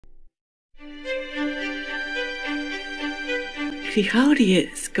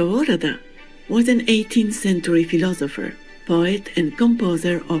Hryhorii Skovoroda was an 18th century philosopher, poet and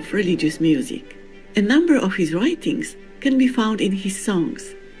composer of religious music. A number of his writings can be found in his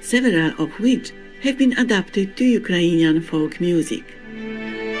songs, several of which have been adapted to Ukrainian folk music.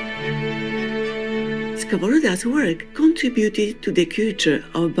 Skovoroda's work contributed to the culture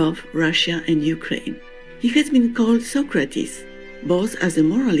of both Russia and Ukraine. He has been called Socrates, both as a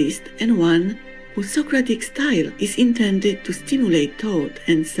moralist and one whose Socratic style is intended to stimulate thought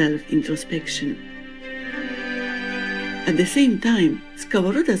and self-introspection. At the same time,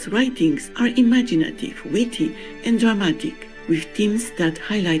 Skovoroda's writings are imaginative, witty, and dramatic, with themes that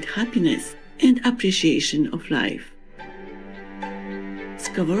highlight happiness and appreciation of life.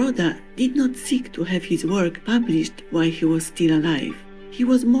 Skovoroda did not seek to have his work published while he was still alive. He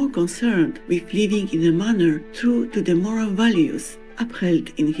was more concerned with living in a manner true to the moral values upheld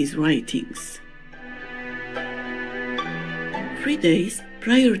in his writings. 3 days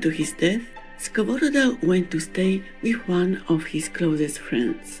prior to his death, Skovoroda went to stay with one of his closest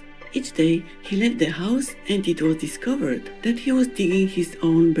friends. Each day he left the house and it was discovered that he was digging his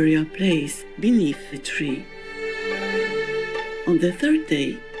own burial place beneath a tree. On the 3rd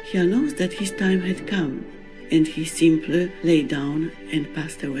day, he announced that his time had come, and he simply lay down and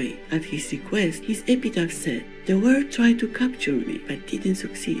passed away. At his request, his epitaph said, "The world tried to capture me, but didn't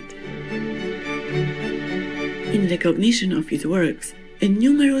succeed." In recognition of his works and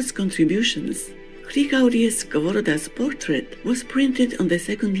numerous contributions, Hryhorii Skovoroda's portrait was printed on the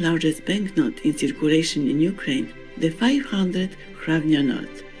second largest banknote in circulation in Ukraine, the 500 hryvnia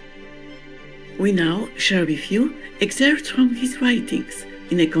note. We now share with you excerpts from his writings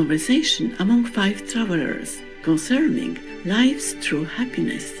in a conversation among 5 travelers concerning life's true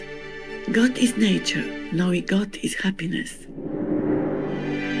happiness. God is nature, knowing God is happiness.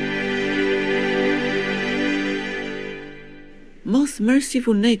 Most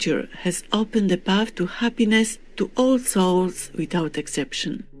merciful nature has opened the path to happiness to all souls without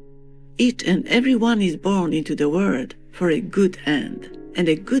exception. Each and every one is born into the world for a good end, and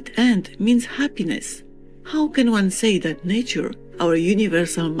a good end means happiness. How can one say that nature, our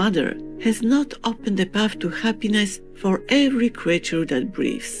universal mother, has not opened the path to happiness for every creature that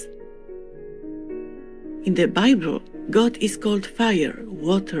breathes? In the Bible, God is called fire,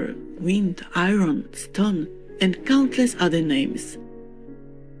 water, wind, iron, stone, and countless other names.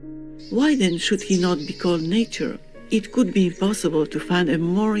 Why then should he not be called nature? It could be impossible to find a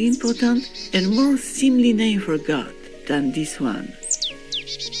more important and more seemly name for God than this one.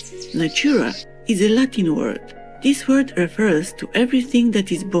 Natura is a Latin word. This word refers to everything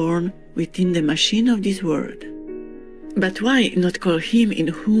that is born within the machine of this world. But why not call him in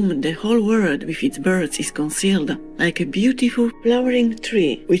whom the whole world with its birds is concealed, like a beautiful flowering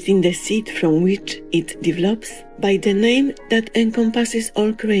tree within the seed from which it develops, by the name that encompasses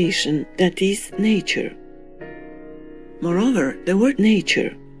all creation, that is, nature? Moreover, the word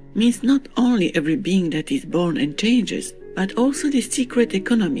nature means not only every being that is born and changes, but also the secret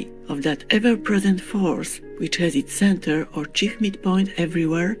economy of that ever-present force which has its center or chief midpoint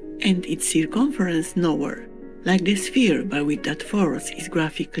everywhere and its circumference nowhere, like the sphere by which that force is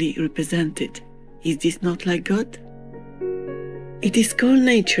graphically represented. Is this not like God? It is called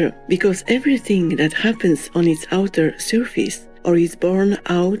nature because everything that happens on its outer surface or is born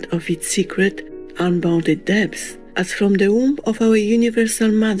out of its secret, unbounded depths, as from the womb of our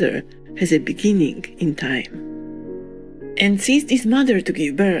universal mother, has a beginning in time. And since this mother to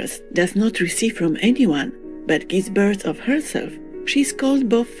give birth does not receive from anyone, but gives birth of herself, she is called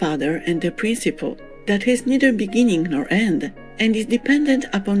both Father and the Principle, that has neither beginning nor end, and is dependent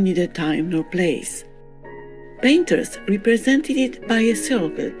upon neither time nor place. Painters represented it by a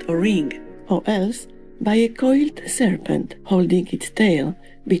circlet or ring, or else by a coiled serpent holding its tail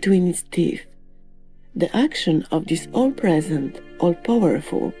between its teeth. The action of this all-present,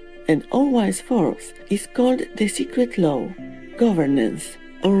 all-powerful, and all-wise force is called the secret law, governance,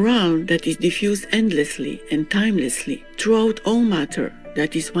 or realm that is diffused endlessly and timelessly throughout all matter.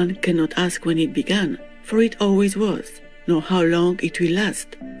 That is, one cannot ask when it began, for it always was, nor how long it will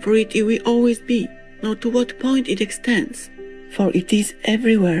last, for it will always be, nor to what point it extends, for it is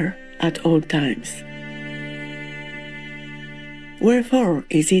everywhere at all times. Wherefore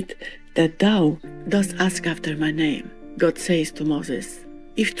is it that thou dost ask after my name? God says to Moses,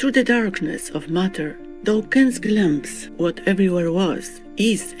 if through the darkness of matter thou canst glimpse what everywhere was,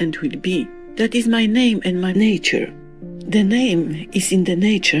 is, and will be, that is my name and my nature. The name is in the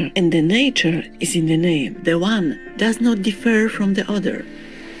nature, and the nature is in the name. The one does not differ from the other.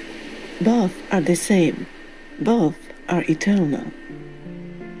 Both are the same. Both are eternal.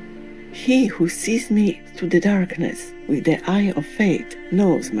 He who sees me through the darkness with the eye of faith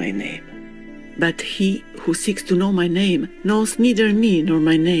knows my name. But he who seeks to know my name knows neither me nor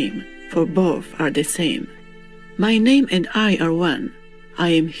my name, for both are the same. My name and I are one. I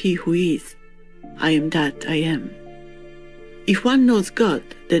am he who is. I am that I am. If one knows God,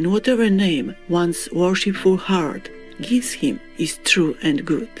 then whatever name one's worshipful heart gives him is true and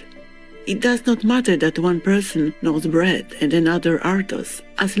good. It does not matter that one person knows bread and another artos,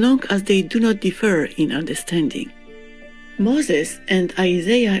 as long as they do not differ in understanding. Moses and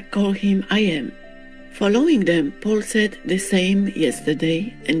Isaiah call him I am. Following them, Paul said the same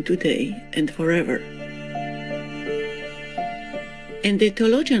yesterday and today and forever. And the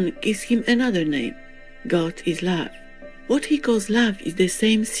theologian gives him another name. God is love. What he calls love is the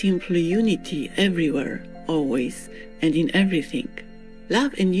same simple unity everywhere, always, and in everything.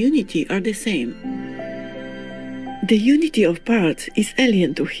 Love and unity are the same. The unity of parts is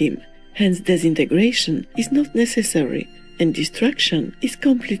alien to him, hence disintegration is not necessary, and destruction is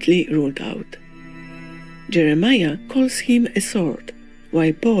completely ruled out. Jeremiah calls him a sword,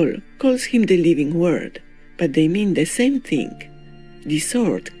 while Paul calls him the living word, but they mean the same thing. The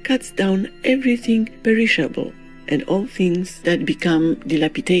sword cuts down everything perishable and all things that become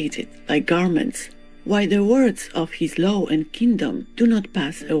dilapidated, like garments, while the words of his law and kingdom do not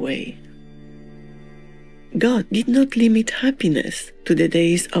pass away. God did not limit happiness to the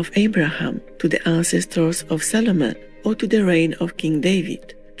days of Abraham, to the ancestors of Solomon, or to the reign of King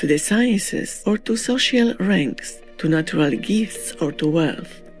David, to the sciences or to social ranks, to natural gifts or to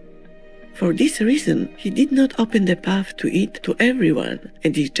wealth. For this reason, he did not open the path to it to everyone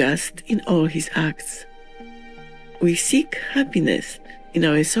and is just in all his acts. We seek happiness in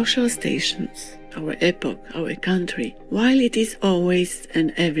our social stations, our epoch, our country, while it is always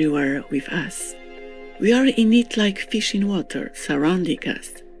and everywhere with us. We are in it like fish in water, surrounding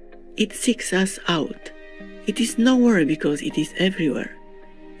us. It seeks us out. It is nowhere because it is everywhere.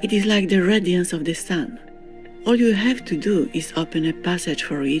 It is like the radiance of the sun. All you have to do is open a passage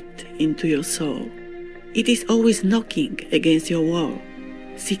for it into your soul. It is always knocking against your wall,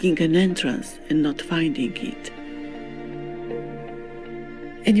 seeking an entrance and not finding it.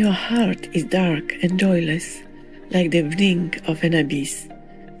 And your heart is dark and joyless, like the brink of an abyss.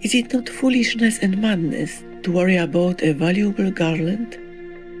 Is it not foolishness and madness to worry about a valuable garland?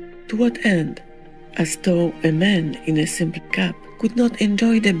 To what end? As though a man in a simple cap could not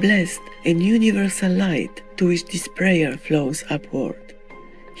enjoy the blessed and universal light to which this prayer flows upward.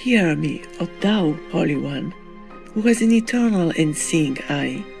 Hear me, O thou Holy One, who has an eternal and seeing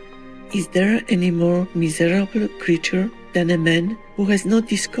eye. Is there any more miserable creature than a man who has not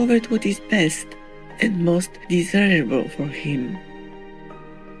discovered what is best and most desirable for him?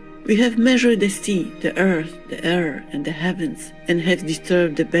 We have measured the sea, the earth, the air, and the heavens, and have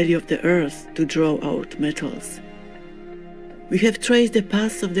disturbed the belly of the earth to draw out metals. We have traced the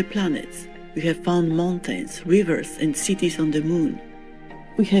paths of the planets. We have found mountains, rivers, and cities on the moon.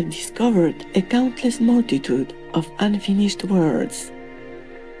 We have discovered a countless multitude of unfinished words.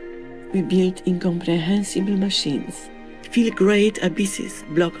 We build incomprehensible machines, fill great abysses,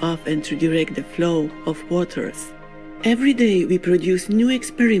 block off and redirect the flow of waters. Every day we produce new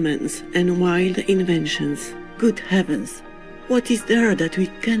experiments and wild inventions. Good heavens, what is there that we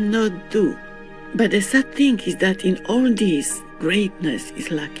cannot do? But the sad thing is that in all this, greatness is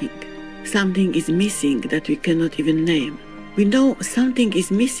lacking. Something is missing that we cannot even name. We know something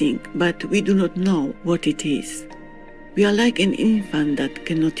is missing, but we do not know what it is. We are like an infant that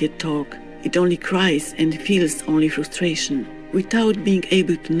cannot yet talk. It only cries and feels only frustration, without being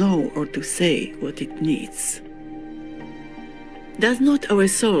able to know or to say what it needs. Does not our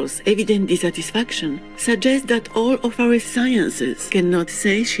soul's evident dissatisfaction suggest that all of our sciences cannot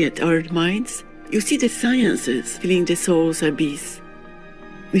satiate our minds? You see the sciences filling the soul's abyss.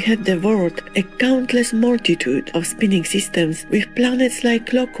 We have devoured a countless multitude of spinning systems with planets like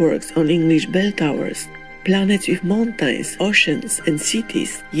clockworks on English bell towers, planets with mountains, oceans, and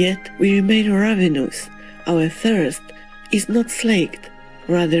cities, yet we remain ravenous. Our thirst is not slaked,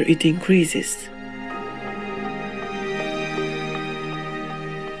 rather it increases.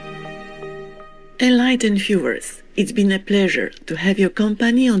 Enlightened viewers, it's been a pleasure to have your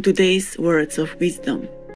company on today's Words of Wisdom.